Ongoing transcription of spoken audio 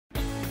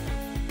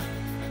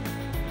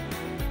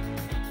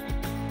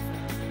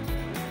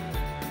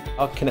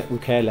Our Connect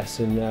with Care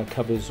lesson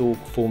covers all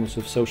forms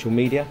of social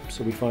media,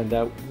 so we find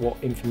out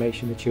what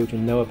information the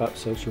children know about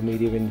social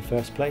media in the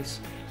first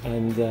place,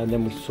 and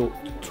then we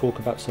talk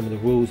about some of the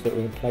rules that are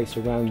in place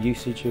around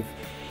usage of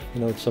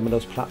some of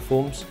those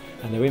platforms.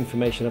 And their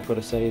information, I've got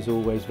to say, is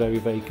always very,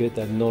 very good.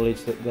 Their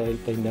knowledge that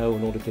they know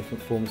on all the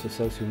different forms of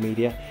social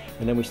media.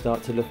 And then we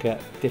start to look at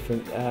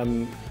different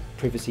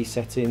privacy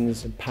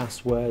settings and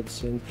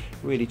passwords, and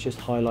really just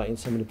highlighting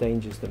some of the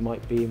dangers that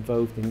might be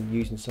involved in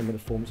using some of the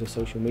forms of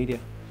social media.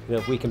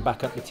 If we can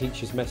back up the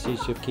teacher's message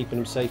of keeping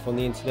them safe on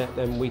the internet,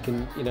 then we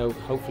can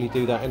hopefully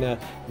do that in a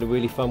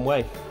really fun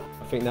way.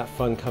 I think that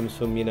fun comes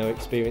from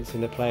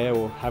experiencing a player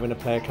or having a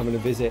player come in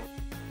and visit.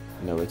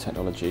 With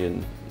technology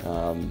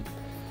and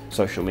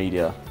social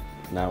media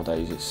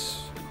nowadays,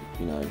 it's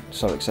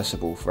so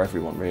accessible for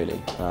everyone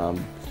really,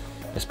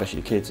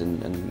 especially kids,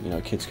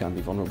 and kids can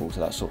be vulnerable to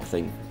that sort of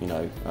thing.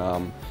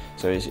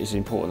 So it's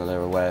important that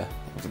they're aware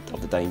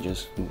of the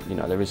dangers.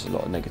 There is a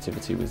lot of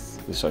negativity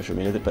with social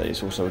media, but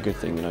it's also a good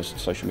thing.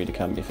 Social media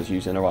can, if it's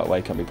used in the right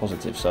way, can be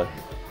positive. So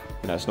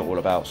it's not all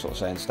about sort of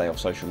saying stay off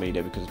social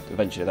media, because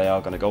eventually they are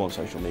going to go on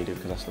social media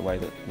because that's the way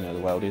that the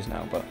world is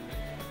now. But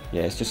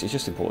yeah, it's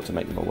just important to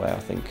make them aware, I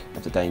think,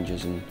 of the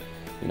dangers, and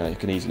it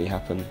can easily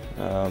happen,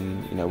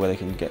 where they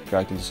can get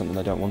dragged into something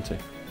they don't want to.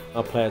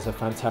 Our players are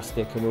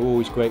fantastic, and we're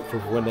always grateful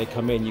for when they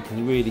come in. You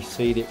can really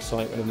see the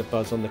excitement and the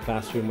buzz on the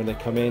classroom when they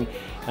come in,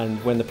 and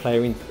when the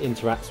player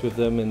interacts with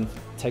them and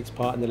takes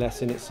part in the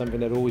lesson, it's something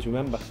they'll always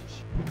remember.